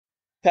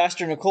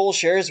Pastor Nicole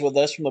shares with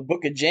us from the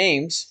book of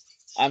James.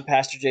 I'm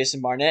Pastor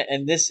Jason Barnett,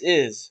 and this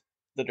is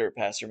the Dirt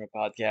Pastor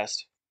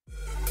Podcast.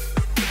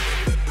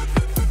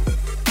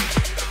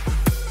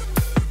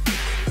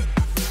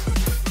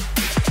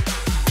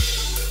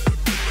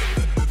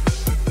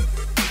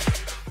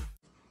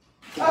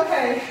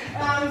 Okay,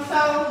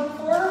 so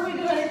before we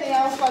do anything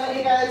else, why don't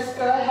you guys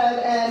go ahead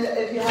and,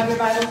 if you have your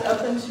Bibles,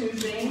 open to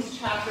James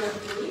chapter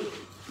 3.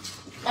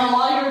 And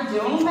while you're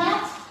doing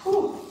that,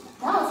 now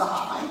it's a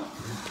hot mic.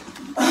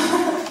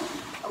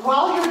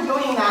 While you're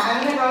doing that,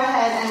 I'm going to go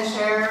ahead and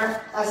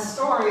share a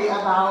story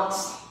about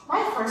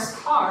my first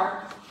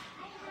car.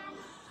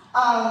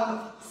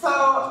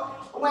 So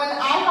when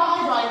I got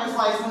my driver's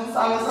license,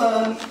 I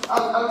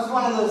was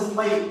one of those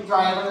late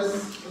drivers.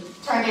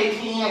 Turned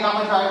 18, I got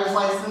my driver's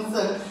license,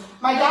 and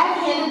my dad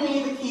handed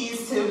me the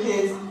keys to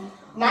his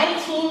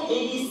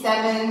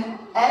 1987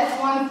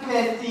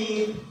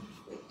 F-150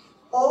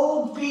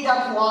 old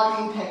beat-up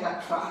logging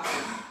pickup truck.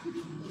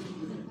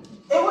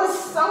 It was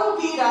so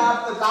beat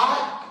up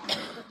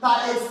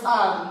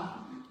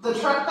the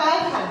truck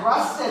bed had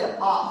rusted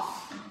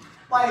off.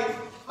 Like,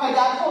 my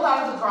dad pulled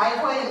out of the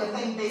driveway and the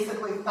thing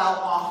basically fell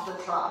off the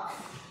truck.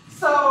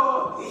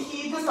 So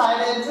he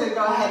decided to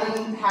go ahead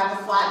and have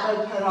the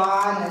flatbed put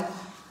on, and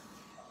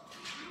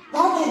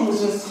that thing was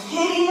just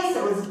hideous.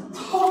 It was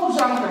total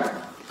junker,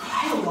 but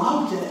I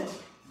loved it.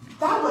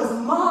 That was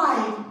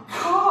my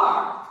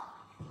car.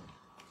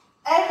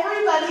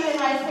 Everybody in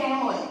my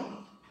family,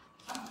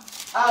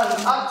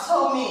 up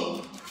till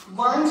me,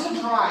 learned to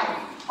drive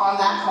on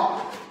that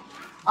car.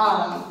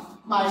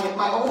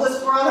 My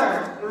oldest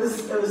brother, it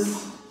was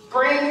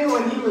brand new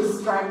when he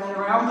was driving it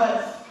around,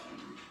 but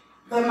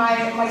then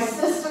my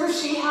sister,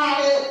 she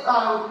had it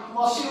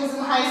while she was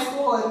in high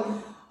school,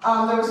 and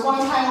there was one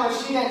time where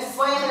she didn't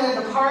slam it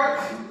into park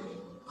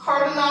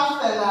hard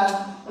enough, and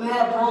ended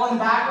up rolling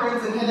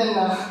backwards and hitting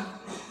the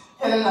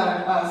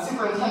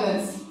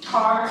superintendent's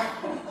car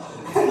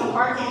in the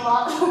parking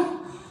lot.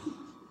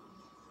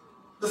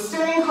 The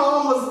steering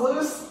column was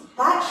loose.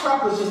 That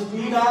truck was just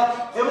beat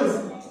up. It was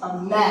a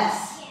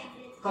mess,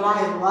 but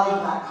I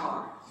loved that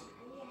car.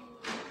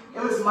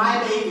 It was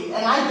my baby,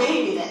 and I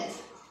babied it.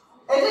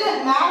 It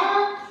didn't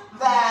matter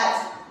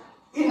that,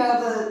 the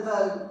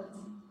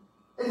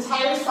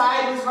entire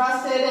side was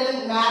rusted. It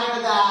didn't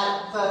matter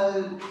that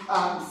the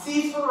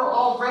seats were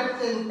all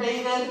ripped and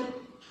faded.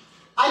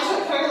 I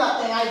took care of that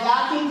thing. I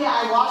vacuumed it.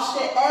 I washed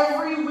it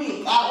every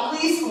week, at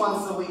least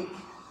once a week.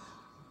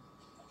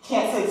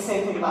 Can't say the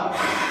same thing about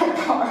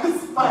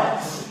cars,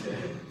 but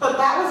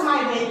that was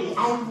my baby.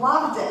 I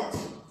loved it.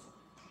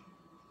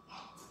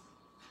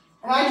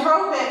 And I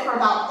drove it for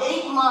about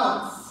 8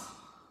 months.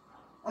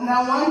 And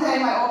then one day,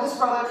 my oldest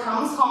brother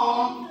comes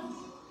home.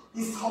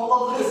 He's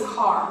totaled his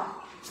car.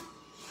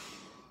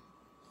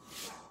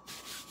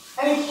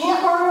 And he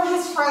can't borrow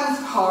his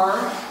friend's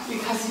car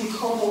because he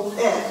totaled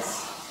it.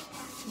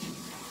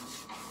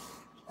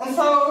 And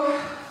so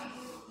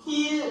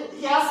he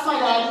asks my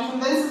dad, he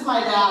convinces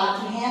my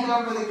dad to hand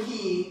over the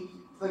key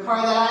to the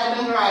car that I had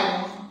been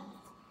driving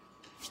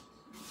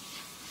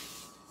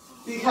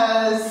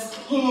because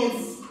he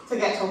needs to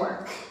get to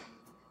work.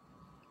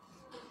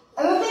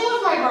 And the thing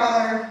with my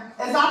brother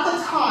is, at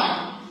the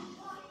time,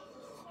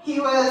 he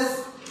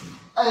was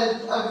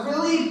a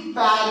really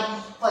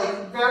bad,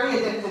 very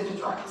addicted to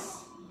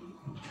drugs.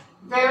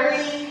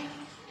 Very,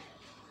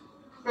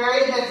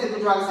 very addicted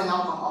to drugs and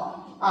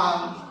alcohol.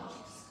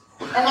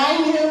 And I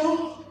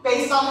knew,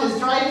 based on his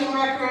driving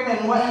record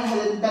and what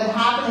had been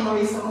happening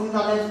recently,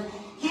 that if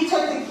he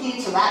took the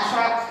key to that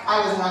truck,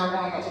 I was never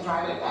going to get to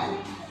drive it again.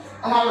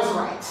 And I was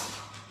right.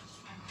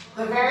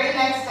 The very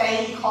next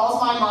day, he calls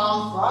my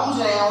mom from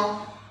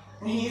jail,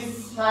 and he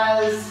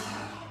says,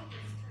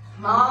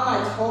 "Mom,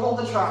 I totaled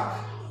the truck."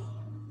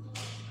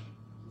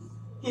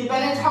 He'd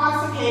been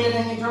intoxicated,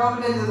 and he drove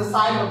it into the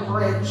side of a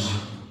bridge.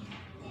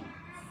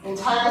 The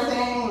entire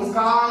thing was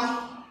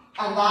gone,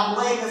 and that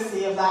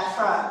legacy of that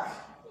truck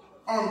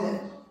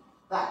ended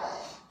that day.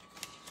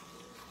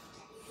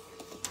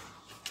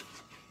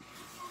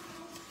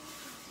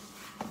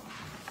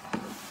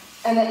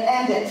 And it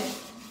ended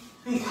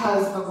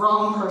because the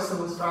wrong person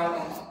was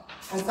driving it.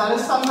 Instead of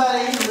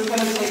somebody who was going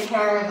to take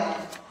care of it,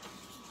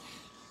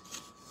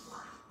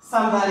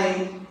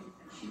 somebody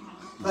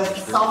with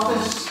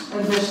selfish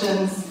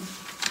ambitions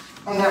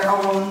and their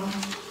own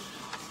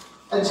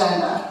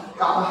agenda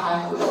got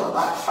behind the wheel of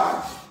that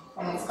truck,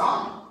 and it's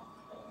gone.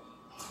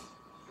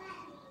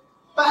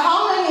 But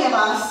how many of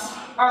us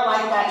are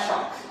like that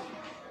truck?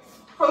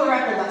 For the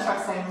record, that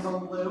truck's name is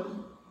Old Blue.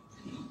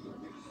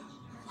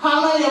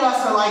 How many of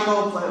us are like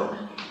Old Blue?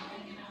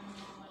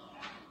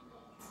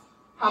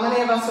 How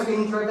many of us are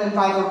being driven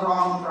by the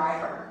wrong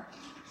driver?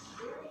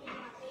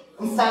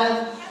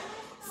 Instead of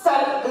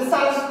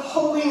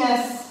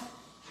holiness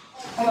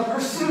and the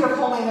pursuit of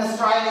holiness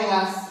driving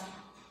us,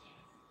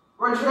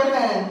 we're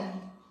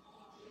driven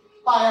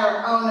by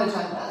our own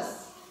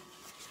agendas,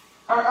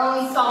 our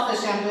own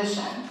selfish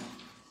ambition.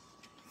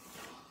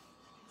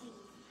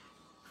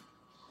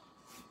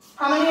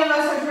 How many of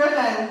us are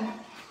driven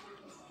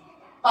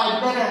by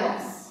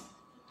bitterness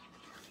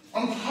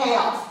and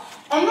chaos.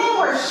 And then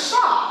we're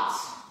shocked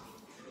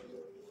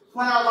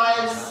when our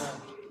lives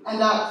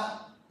end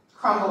up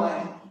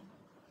crumbling.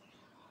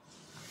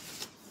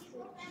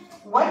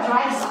 What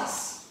drives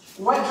us?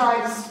 What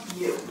drives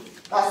you?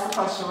 That's the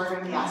question we're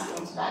going to be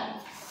asking today.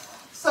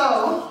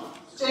 So,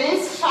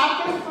 James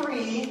chapter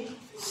 3,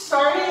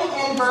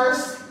 starting in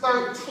verse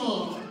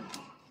 13.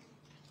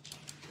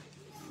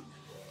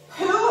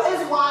 Who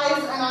is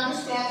wise and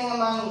understanding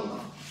among you?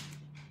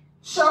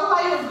 Show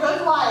by your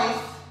good life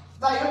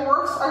that your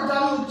works are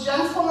done with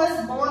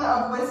gentleness born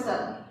of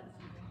wisdom.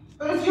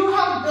 But if you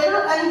have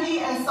bitter envy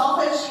and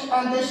selfish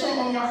ambition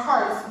in your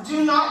hearts,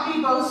 do not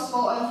be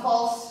boastful and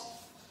false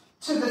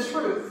to the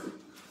truth.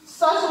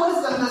 Such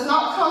wisdom does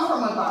not come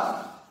from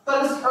above,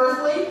 but is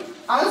earthly,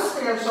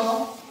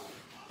 unspiritual,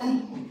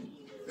 and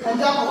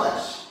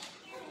devilish.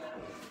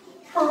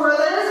 For where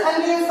there is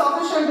envy and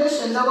selfish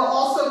ambition, there will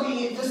also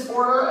be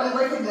disorder and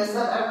wickedness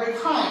of every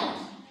kind.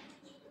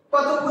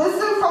 But the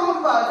wisdom from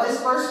above is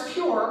first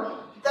pure,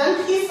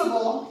 then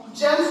peaceable,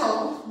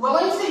 gentle,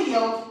 willing to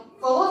yield,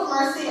 full of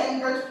mercy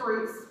and good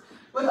fruits,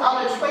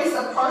 without a trace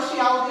of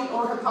partiality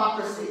or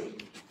hypocrisy.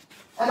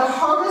 And a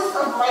harvest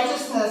of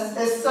righteousness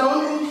is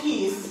sown in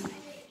peace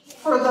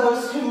for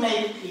those who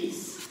make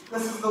peace.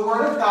 This is the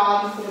word of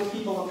God for the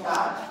people of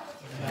God.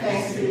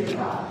 Thanks be to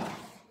God.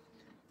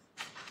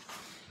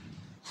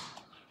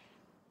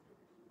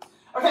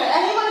 Okay,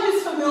 anyone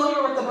who's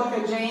familiar with the book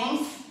of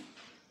James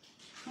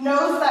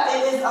knows that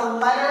it is a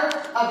letter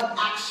of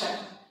action.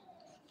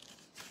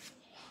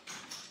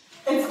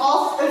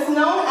 It's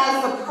known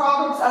as the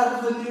Proverbs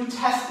of the New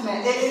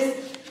Testament. It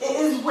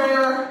is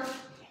where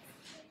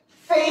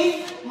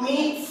faith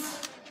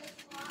meets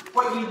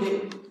what you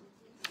do.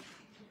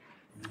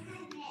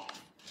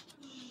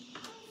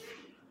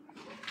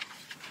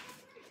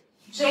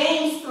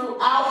 James,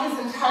 throughout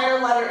his entire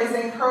letter, is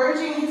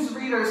encouraging his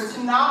readers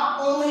to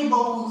not only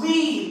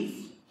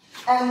believe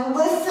and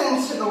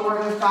listen to the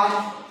Word of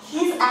God,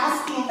 he's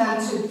asking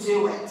them to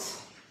do it.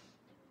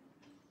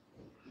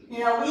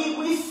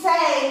 We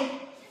say,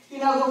 the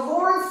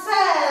Lord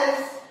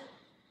says,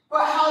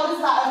 but how does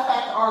that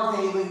affect our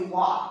daily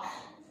walk?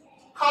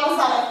 How does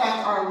that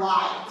affect our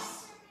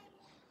lives?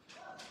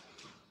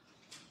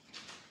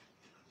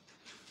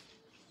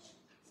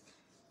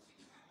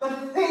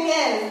 But the thing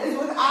is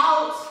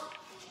without,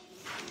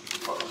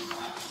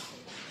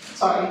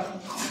 sorry,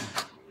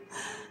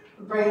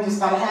 the brain just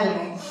got ahead of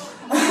me.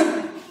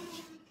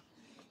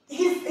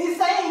 He's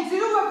saying do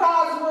what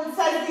God's word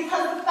says,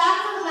 because the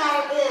fact of the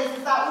matter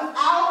is that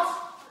without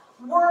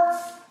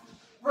works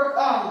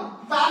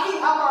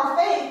backing up our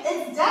faith,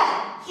 it's dead.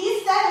 He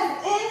says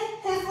in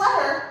his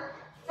letter,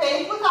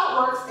 faith without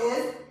works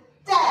is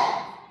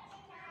dead.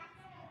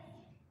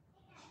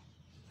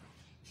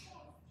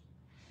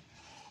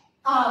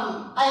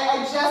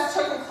 I just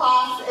took a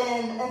class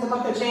in the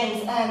book of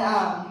James, and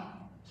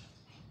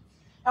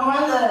one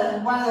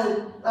of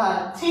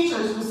the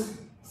teachers was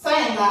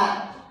saying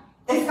that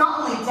it's not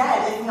only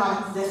dead, it's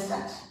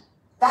non-existent.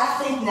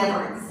 That faith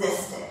never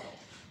existed.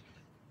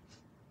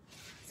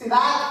 See,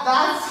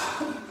 that's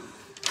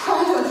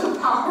kind of a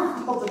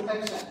powerful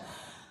depiction.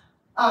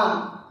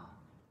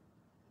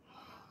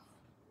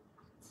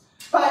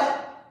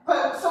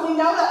 But so we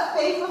know that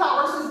faith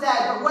without works is dead,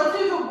 but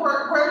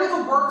where do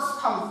the works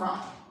come from?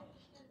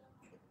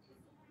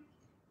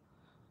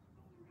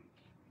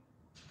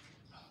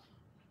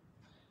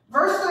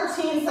 Verse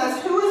 13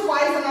 says, who is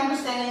wise and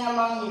understanding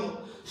among you?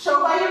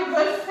 Show by your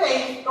good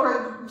faith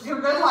or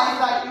your good life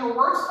that your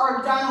works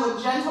are done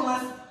with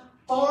gentleness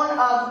born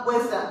of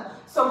wisdom.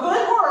 So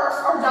good works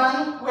are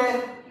done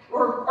with,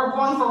 or are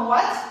born from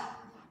what?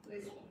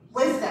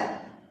 Wisdom.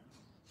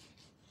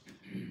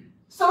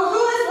 So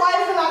who is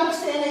wise and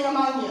understanding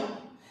among you?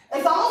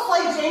 It's almost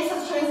like James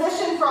has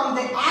transitioned from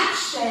the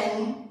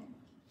action,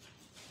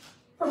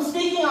 from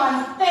speaking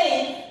on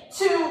faith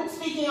to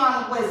speaking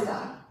on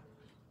wisdom.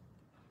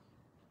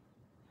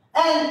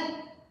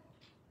 And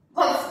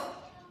let's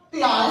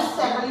be honest,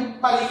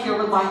 everybody here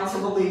would like to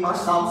believe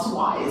ourselves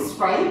wise,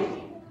 right?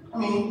 I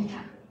mean,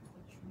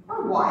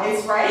 we're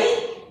wise,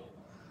 right?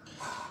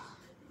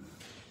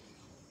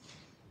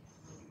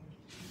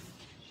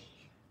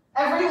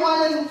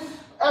 Everyone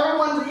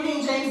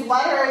reading James'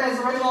 letter in his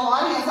original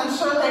audience, I'm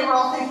sure they were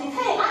all thinking,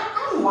 hey,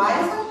 I'm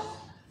wise, I'm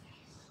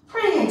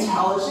pretty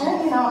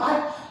intelligent,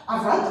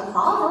 I've read the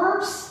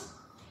Proverbs.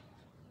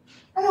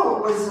 I know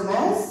what wisdom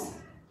is.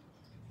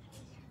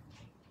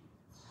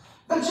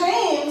 But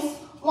James,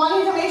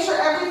 wanting to make sure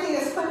everything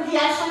is clear, he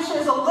actually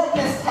shares a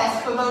litmus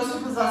test for those who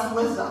possess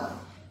wisdom.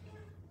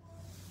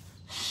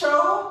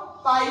 Show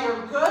by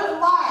your good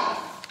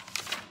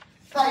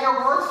life that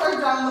your works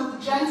are done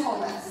with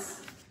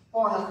gentleness,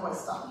 born of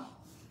wisdom.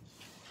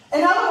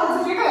 In other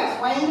words, if you're going to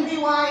claim to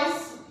be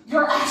wise,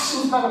 your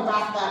actions better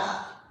back that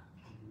up.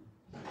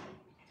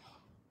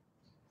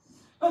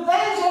 But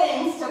then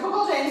James,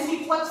 typical James,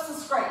 he flips the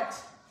script.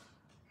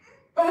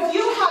 But if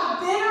you have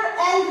bitter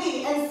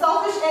envy and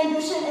selfish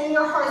ambition in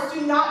your hearts,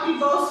 do not be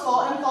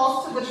boastful and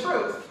false to the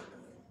truth.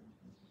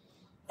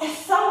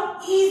 It's so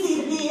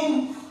easy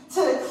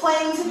to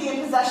claim to be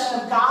in possession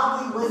of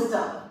godly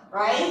wisdom,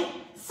 right?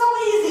 So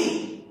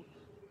easy.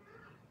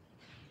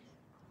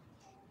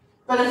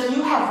 But if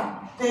you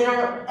have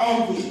bitter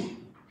envy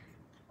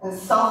and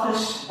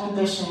selfish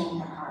ambition in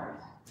your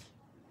heart.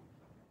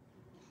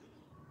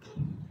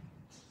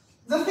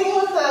 The thing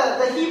with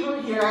the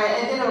Hebrew here,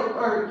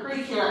 or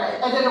Greek here,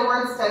 I did a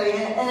word study,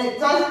 and it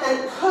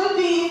could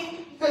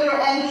be bitter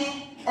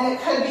envy, and it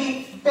could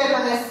be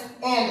bitterness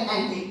and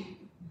envy.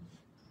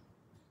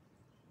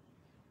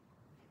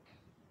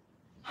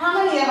 How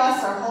many of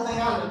us are holding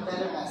on to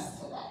bitterness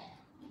today?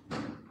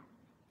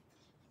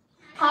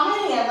 How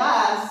many of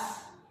us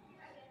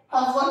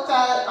have looked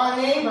at our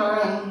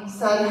neighbor and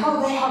said, oh,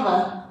 they have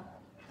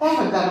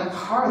a better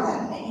car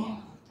than me.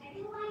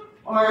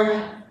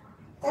 Or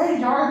their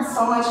yard's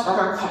so much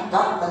better kept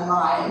up than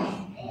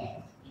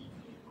mine.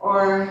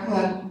 Or,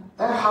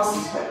 their house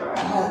is bigger.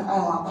 I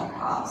want their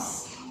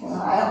house. I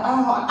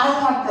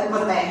want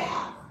what they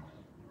have.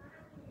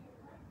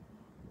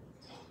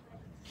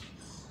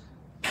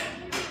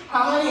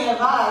 How many of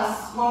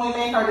us, when we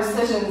make our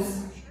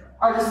decisions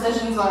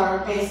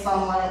are based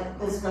on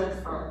what is good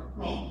for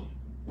me?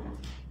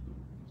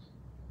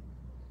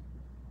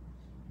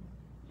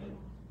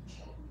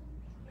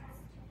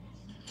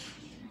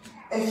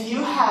 If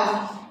you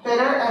have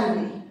bitter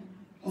envy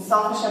and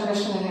selfish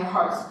ambition in your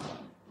hearts,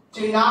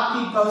 do not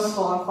be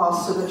boastful and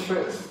false to the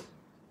truth.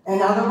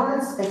 In other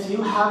words, if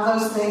you have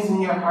those things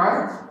in your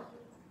heart,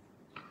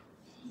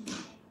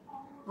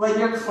 what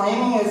you're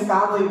claiming is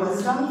godly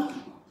wisdom,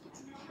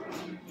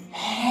 it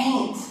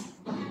ain't.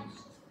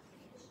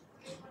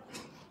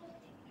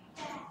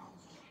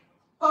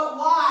 But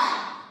why?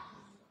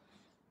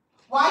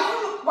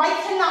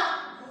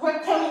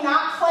 Can we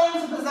not claim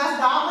to possess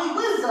godly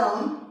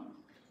wisdom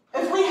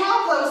if we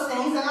have those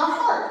things in our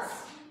hearts?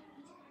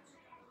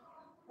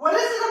 What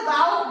is it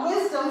about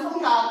wisdom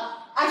from God?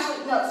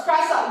 Actually, no,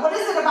 scratch that. What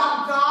is it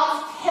about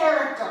God's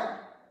character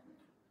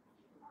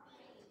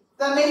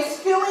that makes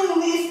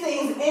feeling these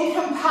things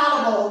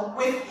incompatible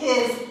with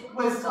his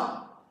wisdom?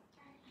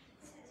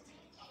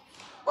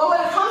 Well,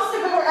 when it comes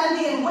to bitter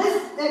envy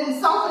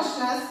and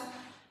selfishness,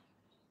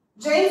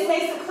 James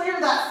makes it clear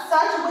that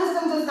such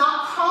wisdom does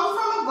not come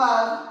from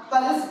above,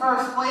 but is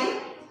earthly,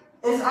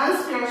 is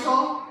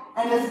unspiritual,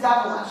 and is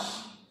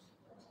devilish.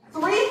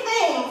 3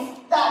 things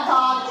that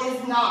God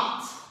is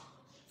not.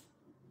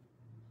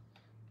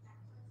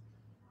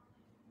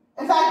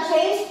 In fact,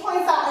 James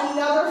points out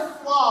another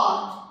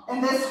flaw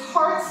in this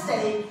heart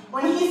state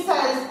when he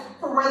says,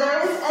 for where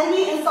there is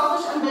envy and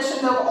selfish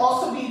ambition, there will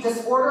also be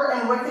disorder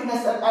and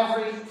wickedness of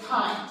every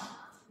kind.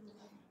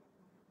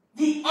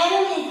 The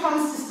enemy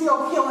comes to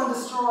steal, kill, and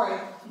destroy.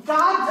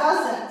 God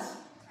doesn't.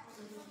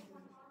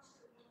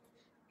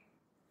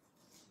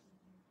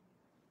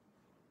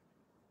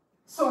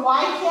 So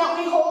why can't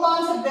we hold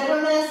on to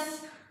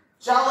bitterness,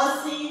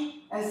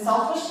 jealousy, and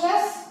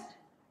selfishness?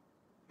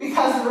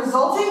 Because the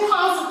resulting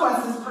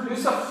consequences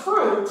produce a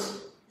fruit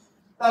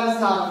that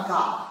is not of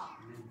God.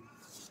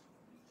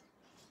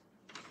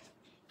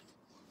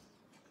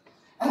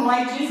 And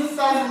like Jesus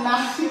says in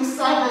Matthew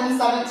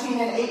 7:17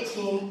 and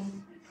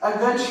 18, a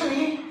good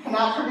tree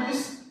cannot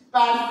produce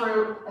bad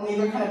fruit, and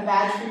neither can a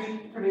bad tree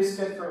produce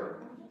good fruit.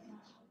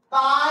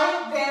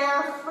 By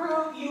their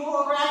fruit you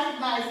will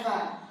recognize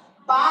them.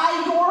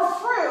 By your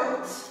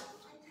fruit,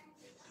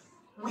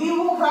 we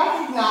will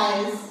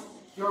recognize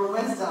your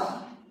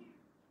wisdom.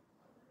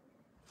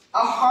 A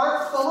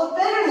heart full of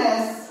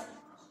bitterness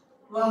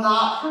will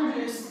not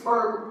produce,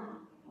 or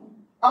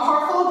a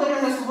heart full of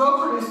bitterness will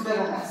produce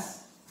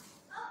bitterness.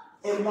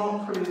 It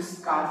won't produce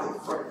godly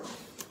fruit.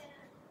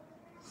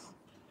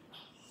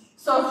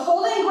 So if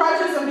holding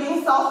grudges and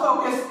being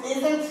self-focused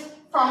isn't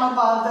from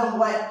above, then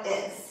what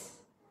is?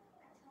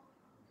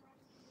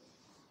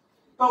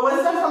 But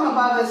wisdom from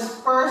above is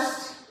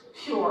first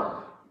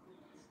pure,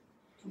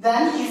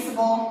 then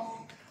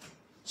peaceable,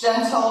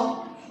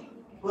 gentle,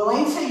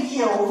 willing to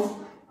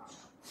yield,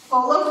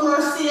 full of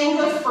mercy and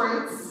good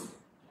fruits,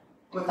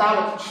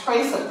 without a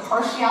trace of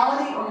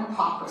partiality or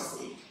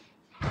hypocrisy.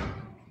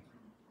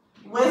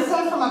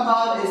 Wisdom from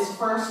above is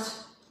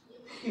first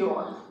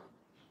pure.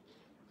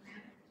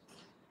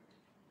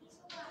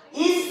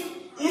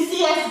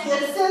 E.C.S.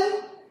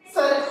 Gibson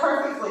said it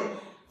perfectly.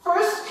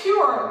 First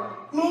pure,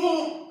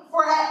 meaning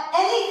for at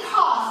any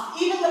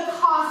cost, even the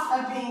cost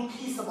of being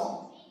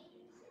peaceable.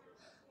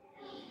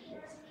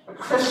 A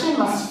Christian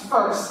must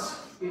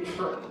first be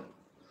true.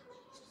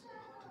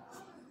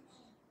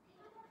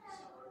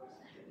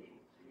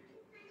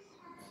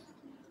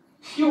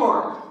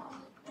 Pure.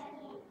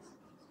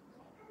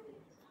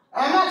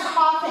 I'm not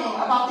talking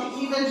about the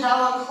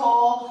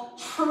evangelical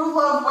True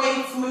Love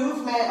Waits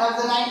movement of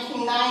the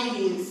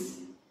 1990s.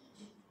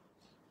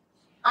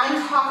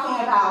 I'm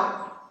talking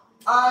about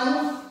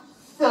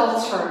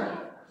unfiltered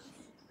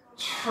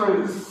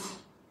truth.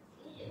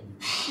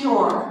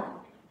 Pure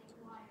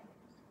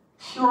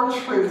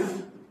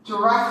truth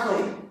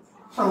directly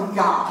from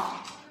God.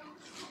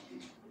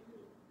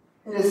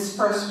 It is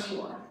first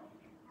pure.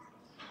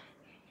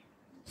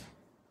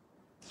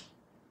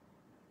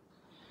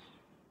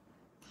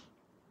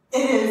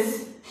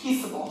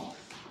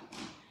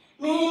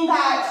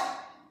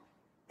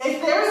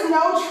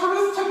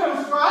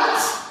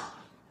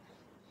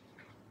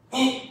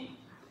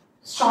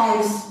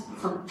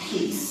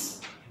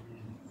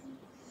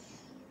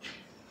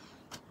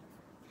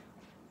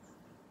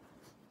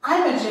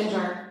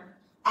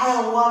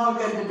 love a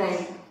good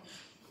debate.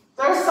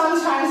 There are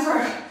some times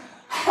where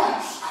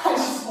I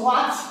just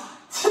want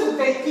to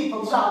debate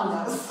people John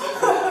knows.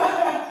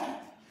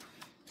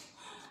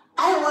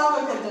 I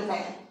love a good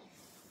debate.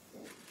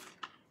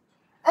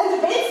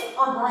 And debates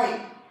are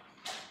great.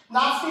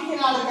 Not speaking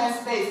out against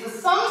debates, but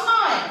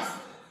sometimes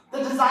the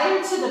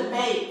desire to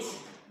debate,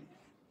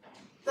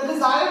 the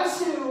desire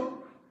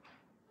to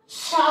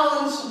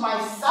challenge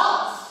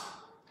myself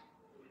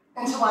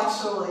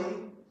intellectually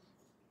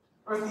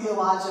or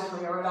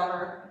theologically or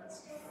whatever,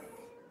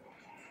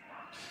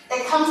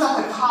 it comes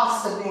at the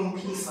cost of being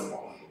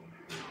peaceable.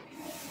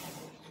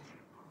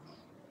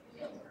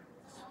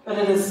 But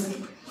it is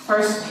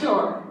first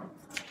pure,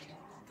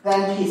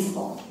 then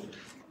peaceable,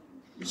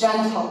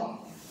 gentle.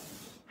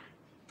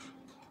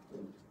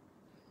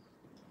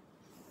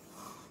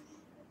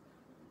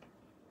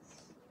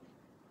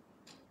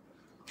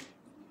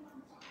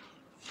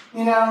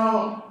 You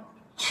know,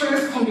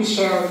 truth can be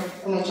shared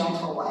in a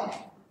gentle way.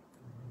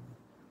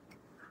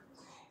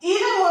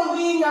 Even when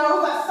we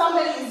know that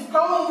somebody is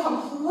going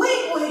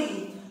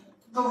completely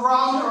the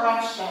wrong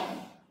direction,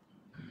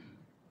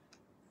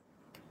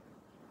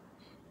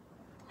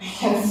 we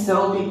can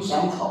still be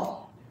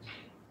gentle.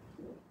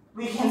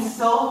 We can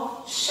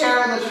still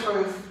share the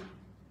truth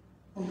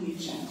and be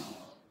gentle.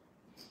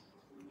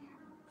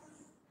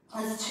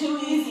 It's too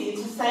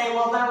easy to say,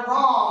 well, they're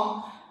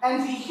wrong,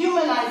 and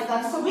dehumanize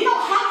them, so we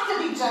don't have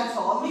to be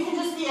gentle, and we can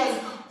just be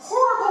as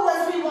horrible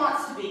as we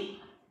want to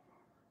be.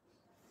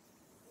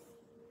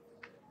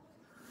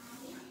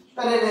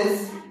 But it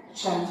is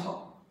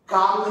gentle.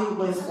 Godly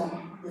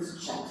wisdom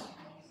is gentle.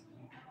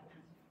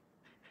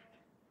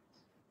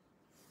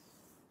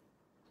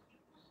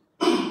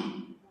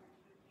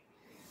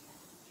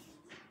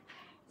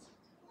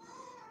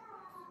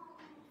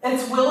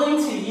 It's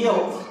willing to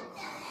yield.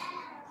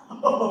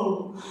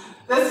 Oh,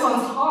 this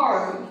one's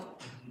hard.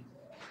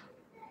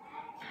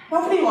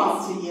 Nobody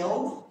wants to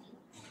yield.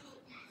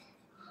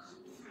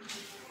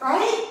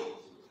 Right?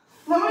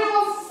 Nobody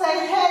wants to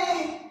say,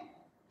 hey,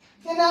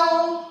 you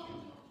know,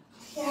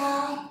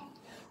 yeah,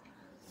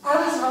 I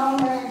was wrong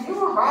there. You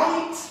were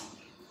right.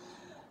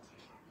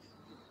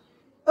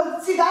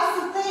 But see,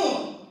 that's the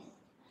thing.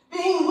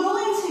 Being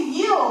willing to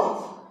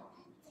yield.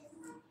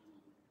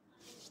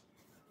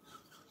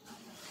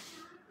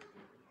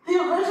 The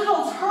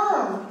original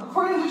term,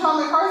 according to John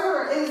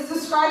MacArthur, is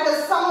described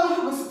as someone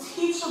who was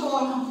teachable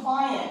and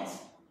compliant,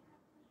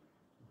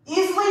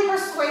 easily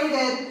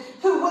persuaded,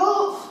 who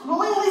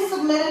willingly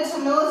submitted to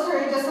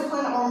military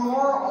discipline or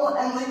moral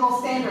and legal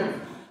standards.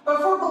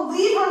 But for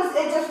believers,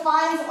 it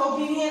defines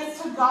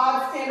obedience to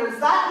God's standards.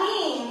 That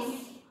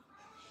means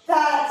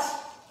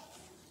that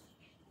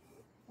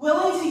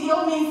willing to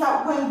yield means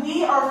that when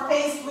we are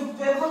faced with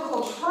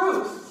biblical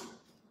truth,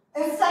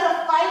 instead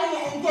of fighting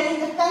it and getting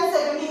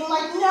defensive and being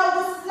like, no,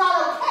 this is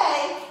not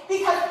okay,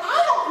 because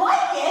I don't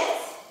like it,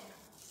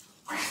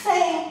 we're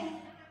saying,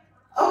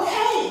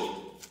 okay,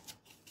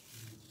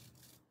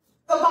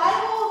 the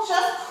Bible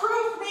just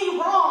proved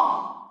me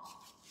wrong.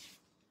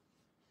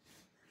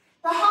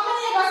 But how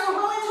many of us are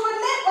willing to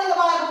admit when the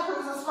Bible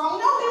proves us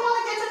wrong? No, we want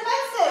to get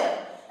defensive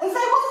and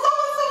say, well,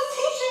 so-and-so's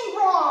teaching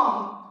wrong.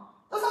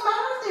 Doesn't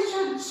matter if they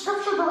shared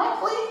scripture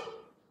directly.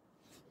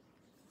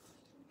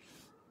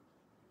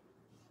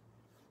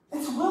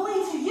 It's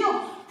willing to yield.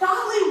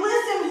 Godly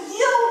wisdom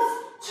yields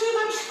to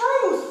the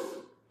truth.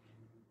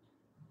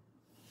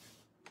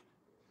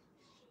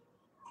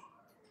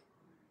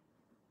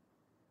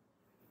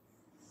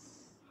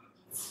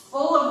 It's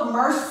full of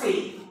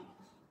mercy.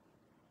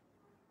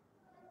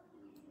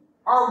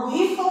 Are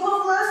we full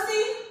of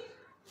mercy?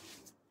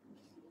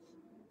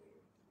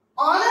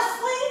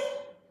 Honestly?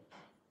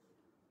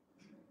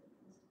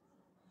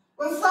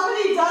 When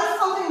somebody does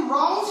something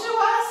wrong to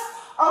us,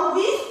 are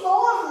we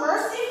full of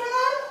mercy for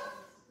them?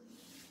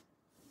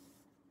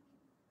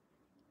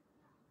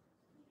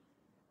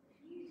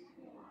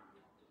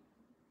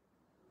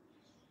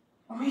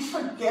 Are we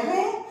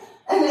forgiving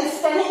and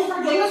extending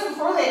forgiveness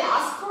before they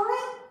ask for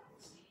it?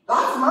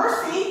 That's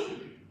mercy.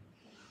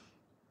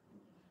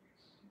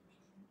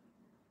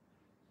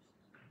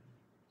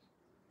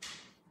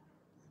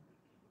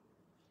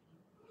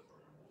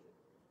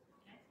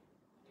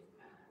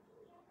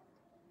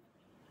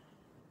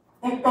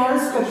 It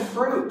bears good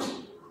fruit.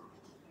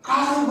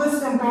 Godly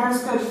wisdom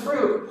bears good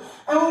fruit.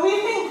 And when we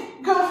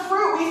think good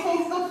fruit, we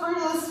think the fruit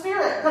of the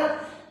Spirit. But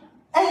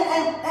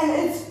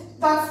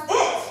that's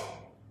it.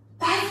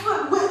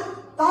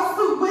 That's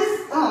the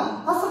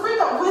wisdom. That's the fruit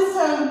that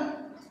wisdom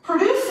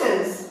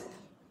produces.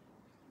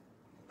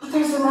 But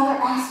there's another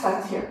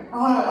aspect here. I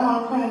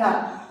want to point it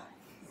out.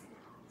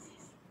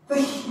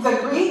 The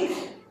Greek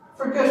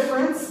for good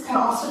fruits can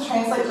also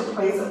translate to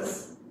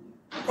praises.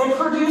 It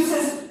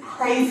produces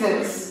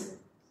praises.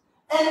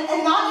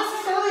 And not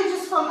necessarily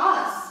just from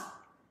us.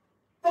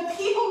 The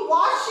people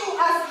watching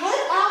us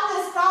live out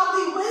this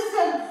godly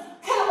wisdom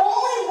can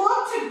only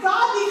look to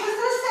God because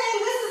they're saying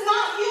this is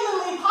not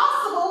humanly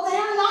possible.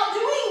 They're not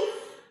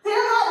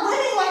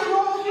living like a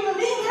normal human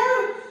being.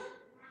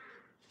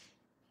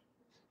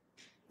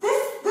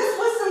 This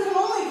wisdom can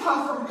only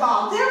come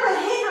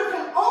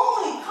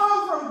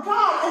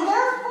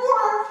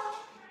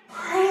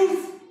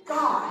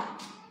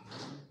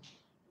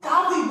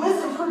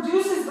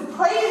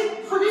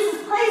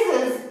produces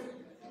praises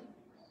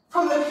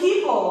from the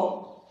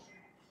people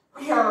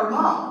we are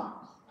among.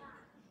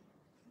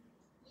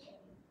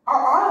 Are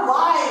our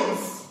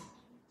lives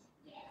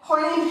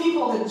pointing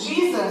people to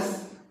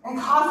Jesus and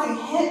causing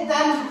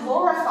them to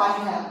glorify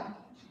him?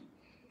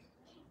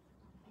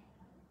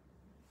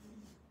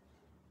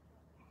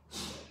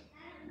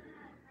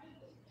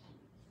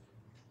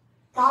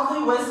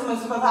 Godly wisdom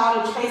is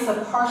without a trace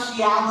of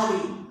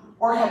partiality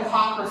or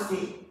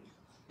hypocrisy.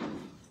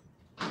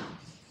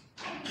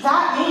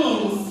 That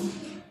means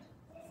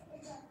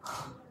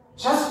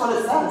just what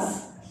it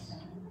says.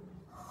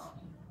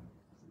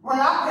 We're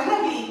not going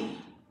to be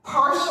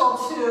partial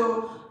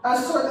to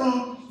a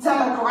certain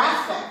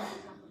demographic,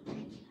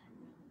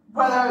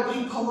 whether it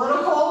be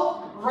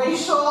political,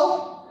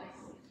 racial,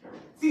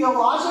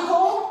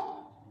 theological.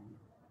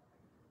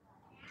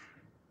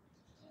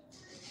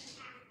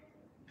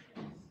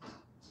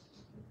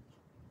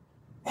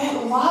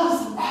 It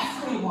loves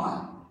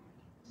everyone.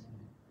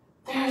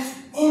 There's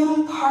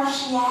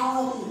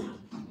impartiality.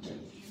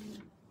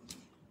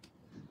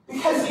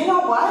 Because you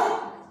know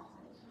what?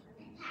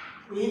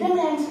 We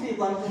demand to be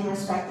loved and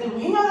respected.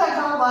 We know that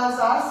God loves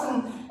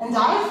us and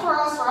died for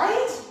us,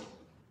 right?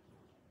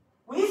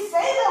 We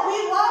say that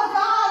we love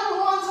God and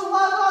want to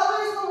love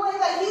others the way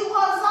that he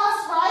loves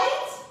us,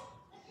 right?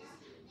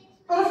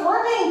 But if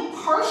we're being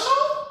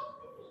partial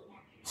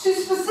to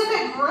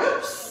specific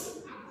groups,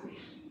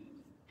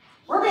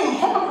 we're being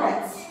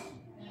hypocrites.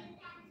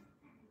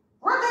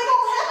 We're big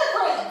old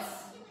hypocrites.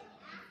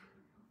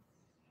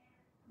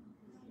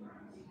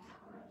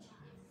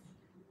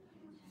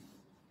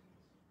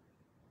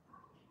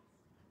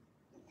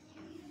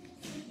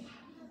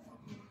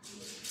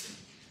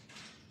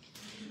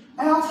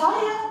 And I'll tell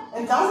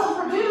you, it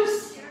doesn't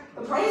produce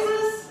the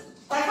praises.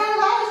 That kind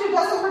of attitude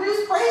doesn't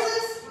produce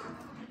praises.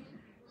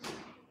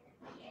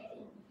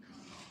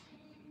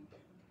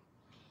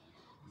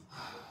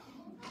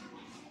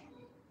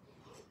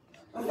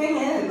 The thing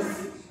is,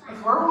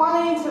 if we're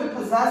wanting to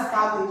possess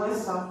godly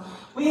wisdom,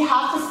 we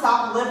have to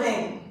stop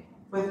living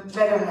with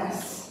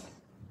bitterness,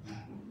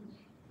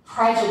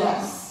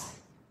 prejudice,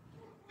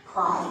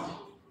 pride.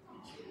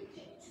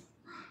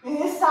 We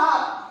need to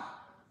stop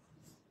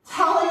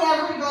telling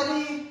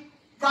everybody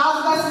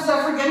God's message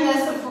of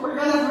forgiveness if we're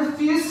going to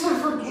refuse to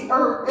forgive,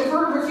 or if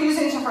we're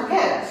refusing to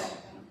forgive.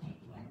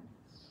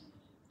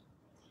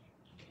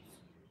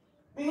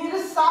 We need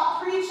to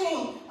stop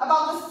preaching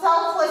about the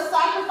selfless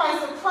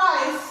sacrifice of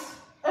Christ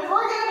if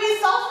we're going to be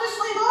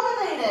selfishly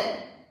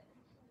motivated.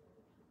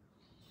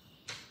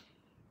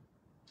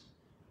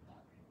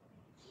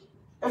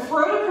 If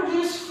we're to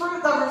produce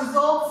fruit that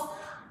results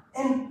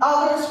in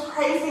others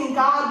praising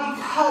God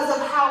because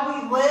of how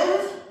we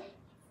live,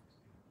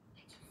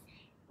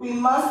 we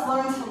must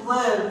learn to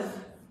live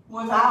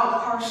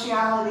without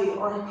partiality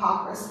or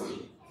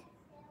hypocrisy.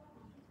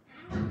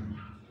 And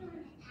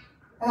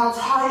I'll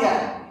tell you,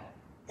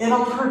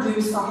 it'll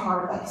produce a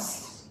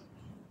harvest.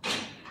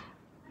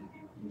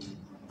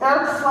 There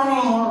are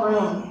plenty more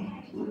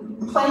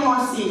room, plenty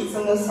more seats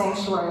in this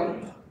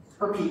sanctuary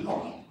for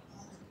people.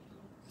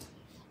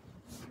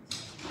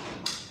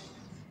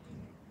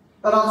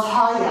 But I'll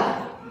tell you,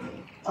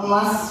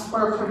 unless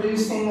we're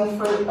producing the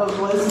fruit of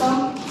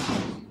wisdom,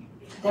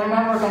 they're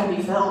never going to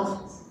be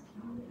filled.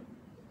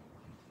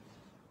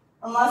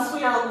 Unless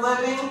we are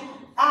living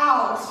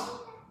out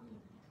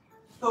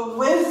the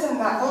wisdom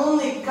that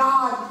only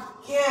God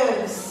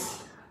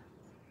gives,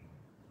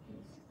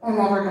 they're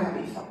never going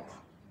to be filled.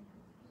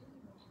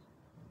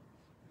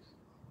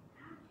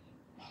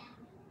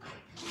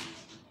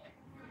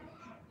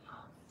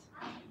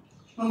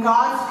 When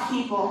God's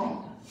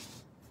people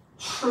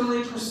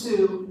truly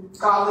pursue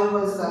godly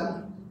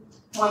wisdom,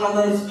 one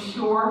that is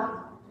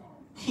pure,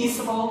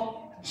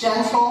 peaceable,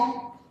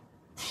 gentle,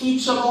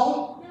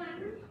 teachable,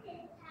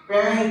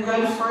 bearing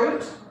good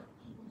fruit,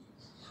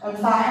 and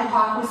without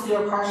hypocrisy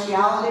or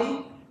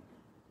partiality,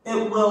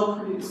 it will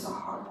produce a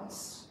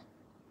harvest.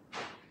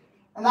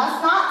 And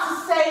that's not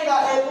to say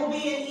that it will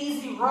be an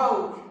easy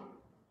road.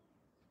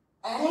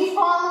 Any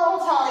farmer will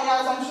tell you,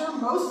 as I'm sure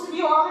most of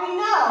you already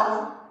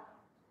know,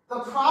 the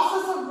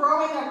process of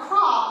growing a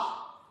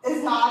crop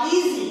is not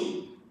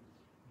easy.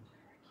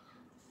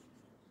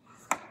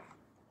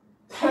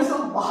 There's a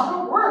lot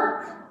of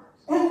work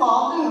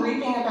involved in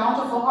reaping a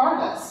bountiful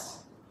harvest.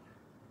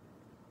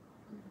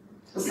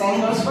 The same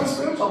goes for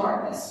spiritual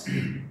harvest.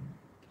 There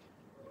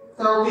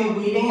will be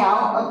weeding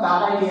out of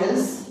bad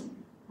ideas,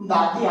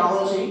 bad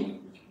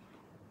theology,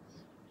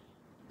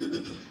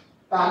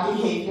 bad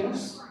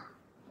behaviors.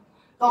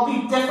 There'll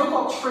be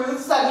difficult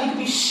truths that need to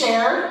be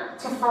shared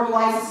to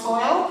fertilize the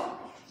soil.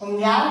 And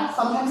yeah,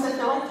 sometimes they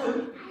feel like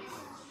food.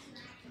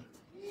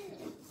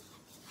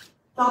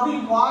 There'll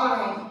be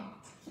watering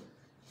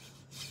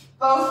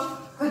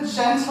both the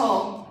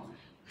gentle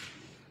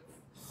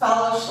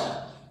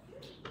fellowship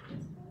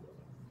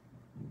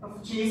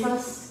of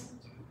Jesus,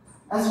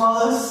 as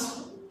well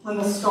as when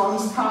the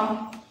storms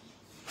come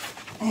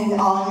and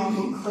all you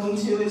can cling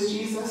to is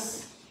Jesus.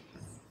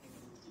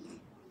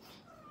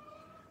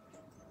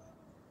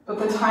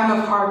 but the time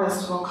of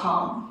harvest will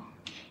come.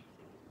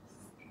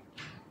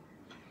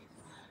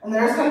 And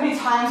there's going to be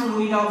times when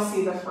we don't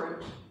see the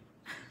fruit,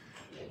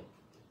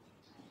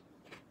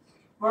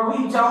 where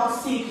we don't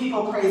see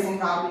people praising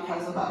God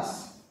because of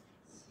us.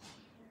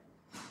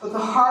 But the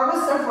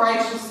harvest of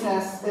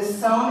righteousness is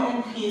sown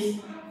in peace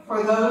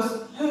for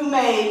those who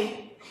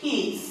make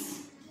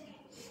peace.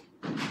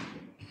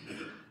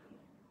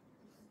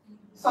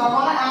 So I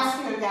want to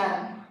ask you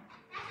again,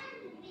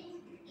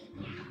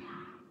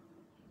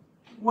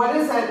 what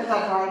is it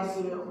that drives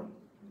you?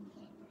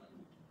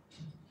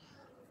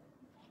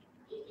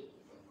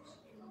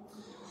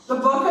 The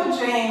book of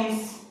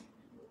James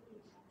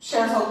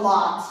shares a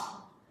lot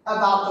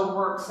about the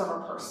works of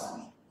a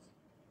person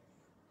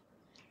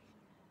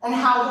and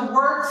how the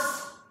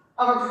works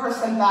of a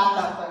person back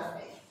up their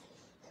faith.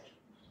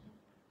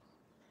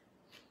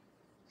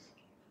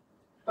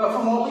 But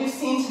from what we've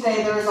seen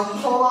today, there is a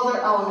whole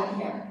other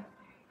element here.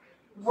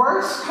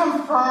 Works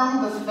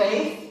confirm the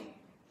faith,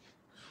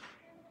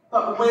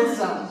 but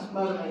wisdom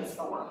motivates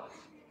the work.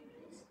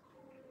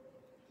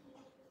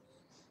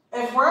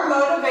 If we're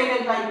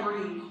motivated by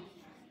greed,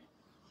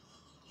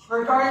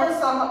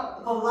 regardless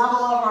of the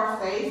level of our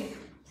faith,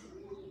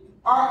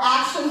 our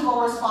actions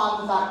will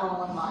respond with that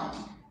goal in mind.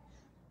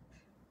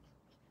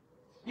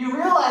 You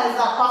realize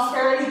that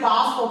prosperity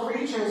gospel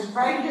preachers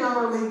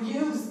regularly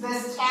use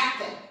this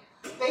tactic.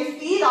 They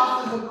feed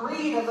off of the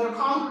greed of their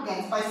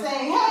congregants by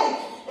saying, hey,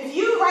 if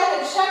you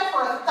write a check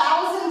for $1,000,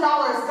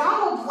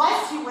 God will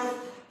bless you with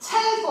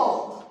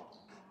tenfold.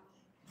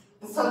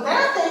 And so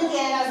they're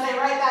thinking, as they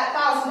write that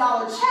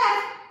 $1,000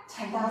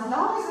 check,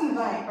 $10,000 in the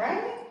bank,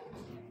 right?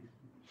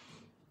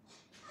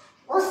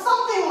 Or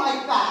something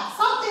like that,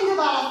 something to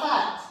that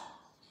effect.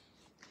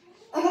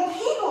 And the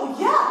people,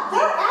 yeah,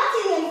 they're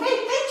acting in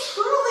faith. They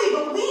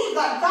truly believe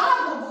that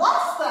God will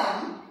bless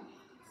them.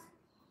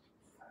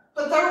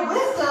 But their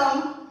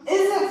wisdom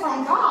isn't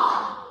from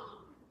God.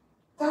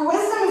 Their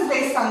wisdom is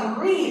based on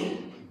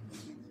greed,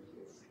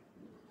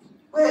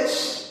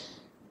 which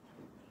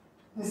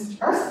is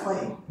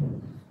earthly,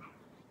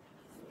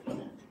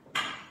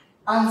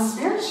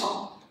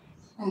 unspiritual,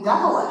 and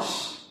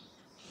devilish.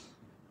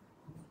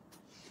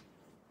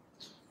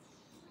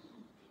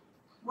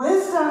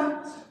 Wisdom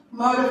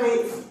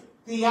motivates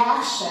the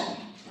action.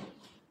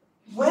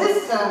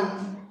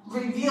 Wisdom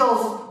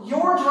reveals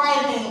your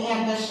driving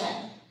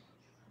ambition.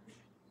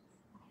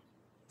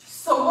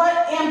 So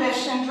what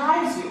ambition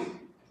drives you?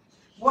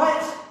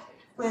 What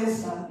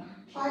wisdom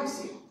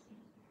drives you?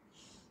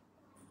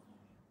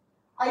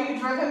 Are you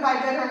driven by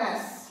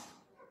bitterness?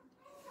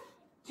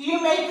 Do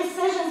you make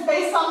decisions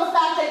based on the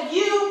fact that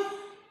you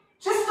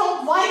just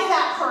don't like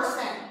that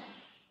person?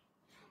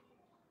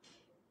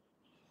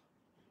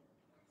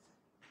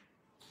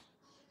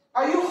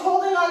 Are you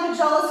holding on to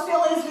jealous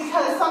feelings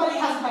because somebody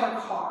has a better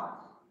car,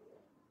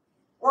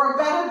 or a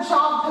better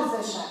job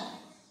position,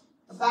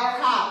 a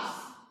better house?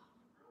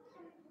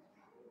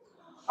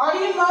 Are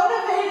you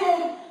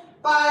motivated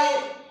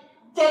by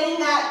getting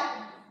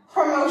that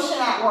promotion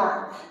at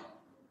work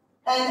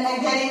and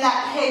getting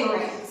that pay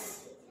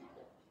raise?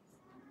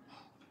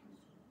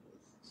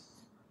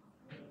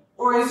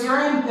 Or is your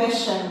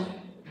ambition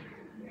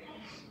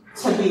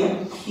to be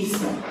a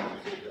peacemaker,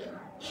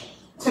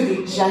 to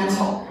be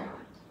gentle,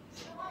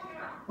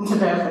 and to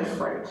bear good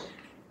fruit?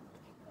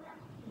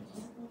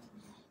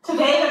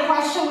 Today, the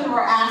question we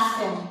were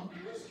asking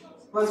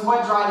was,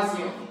 what drives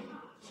you?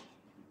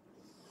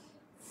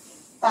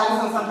 That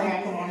isn't something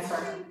I can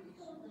answer.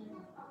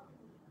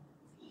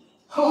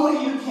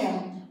 Only you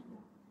can.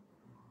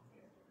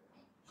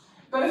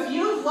 But if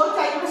you've looked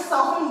at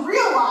yourself and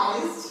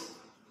realized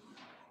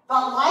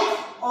that, like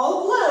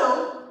old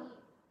Blue,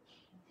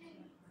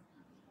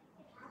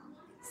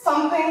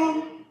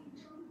 something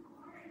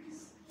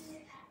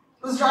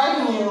was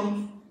driving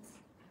you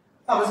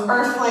that was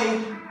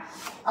earthly,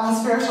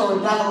 unspiritual, or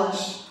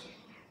devilish,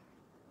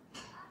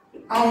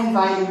 I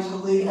invite you to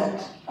leave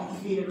it at the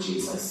feet of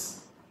Jesus.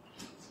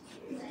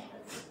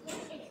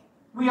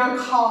 We are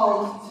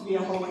called to be a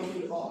holy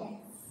people.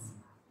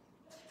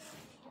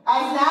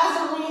 As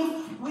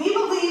Nazarenes, we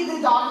believe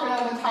the doctrine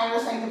of entire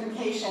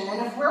sanctification,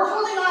 and if we're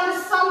holding on to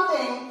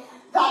something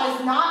that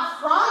is not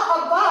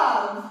from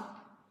above,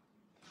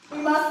 we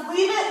must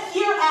leave it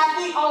here at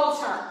the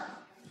altar.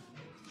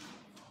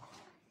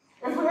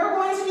 If we are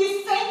going to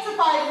be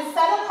sanctified and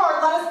set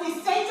apart, let us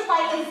be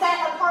sanctified and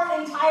set apart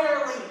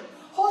entirely,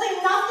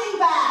 holding nothing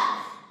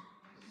back.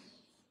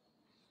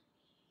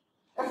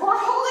 If we're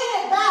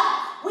holding it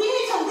back, we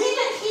need to leave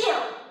it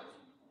here.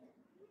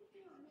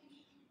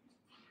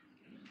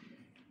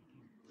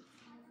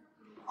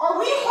 Are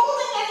we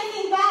holding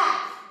anything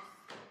back?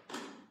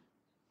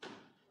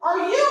 Are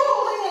you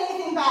holding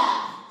anything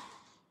back?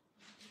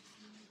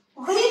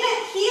 Leave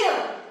it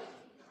here.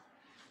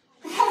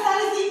 Because that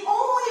is the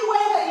only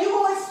way that you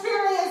will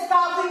experience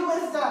godly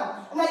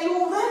wisdom and that you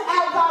will live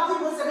out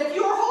godly wisdom. If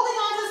you are holding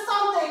on to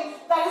something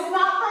that is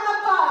not from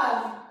above,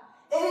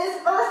 it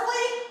is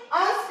earthly,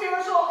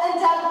 unspiritual, and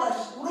devilish.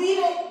 Leave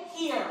it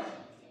here.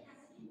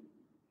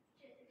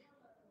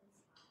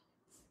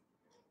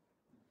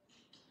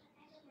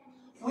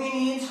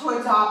 to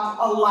adopt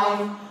a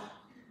life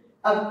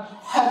of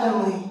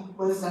heavenly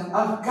wisdom,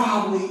 of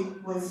godly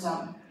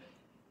wisdom.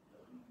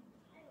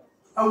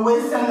 A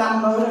wisdom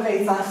that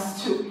motivates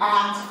us to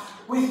act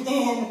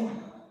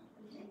within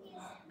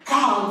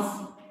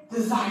God's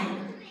desire.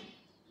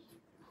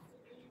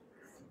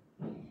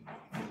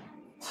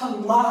 To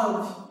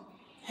love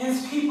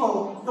his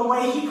people the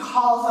way he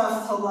calls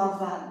us to love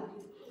them.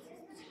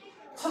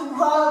 To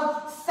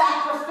love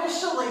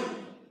sacrificially.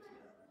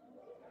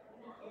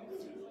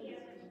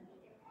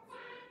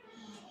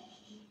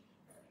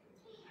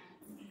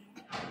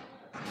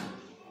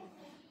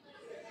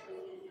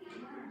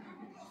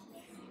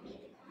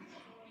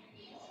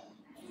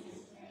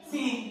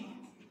 See,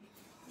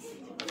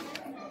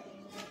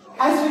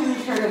 as we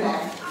leave here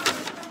today,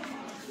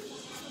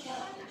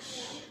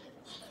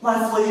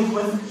 let's leave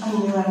with a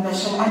new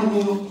ambition, a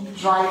new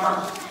driver.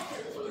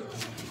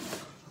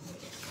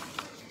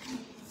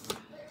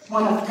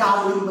 One of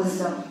godly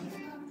wisdom.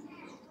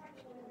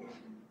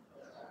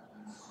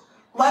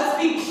 Let's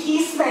be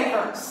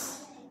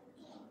peacemakers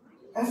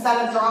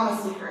instead of drama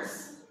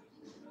seekers.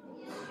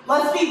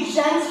 Let's be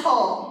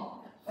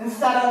gentle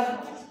instead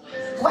of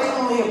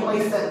blatantly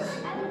abrasive.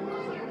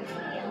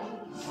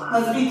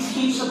 Let's be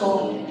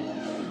teachable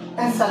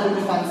instead of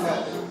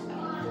defensive.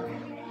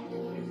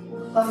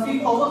 Let's be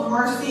full of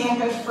mercy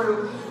and good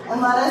fruit,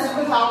 and let's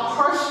be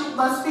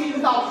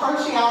without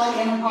partiality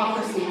and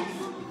hypocrisy.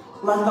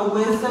 Let the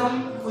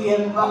wisdom we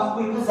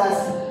possess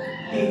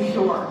be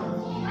pure.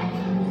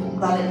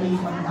 Let it be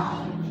from God.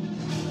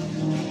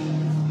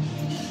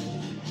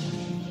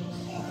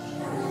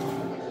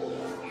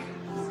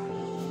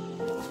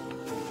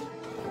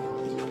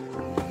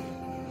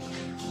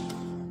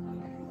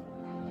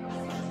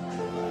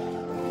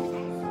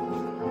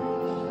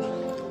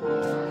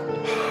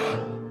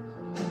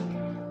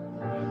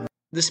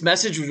 This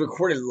message was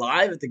recorded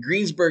live at the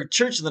Greensburg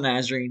Church of the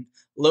Nazarene,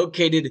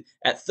 located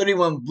at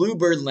 31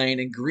 Bluebird Lane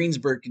in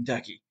Greensburg,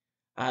 Kentucky.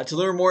 To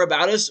learn more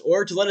about us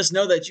or to let us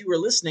know that you were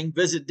listening,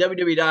 visit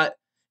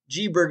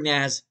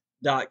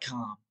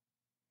www.gbergnaz.com.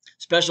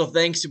 Special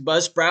thanks to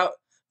Buzzsprout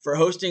for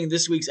hosting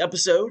this week's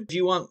episode. If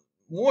you want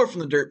more from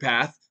the Dirt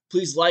Path,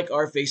 please like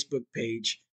our Facebook page.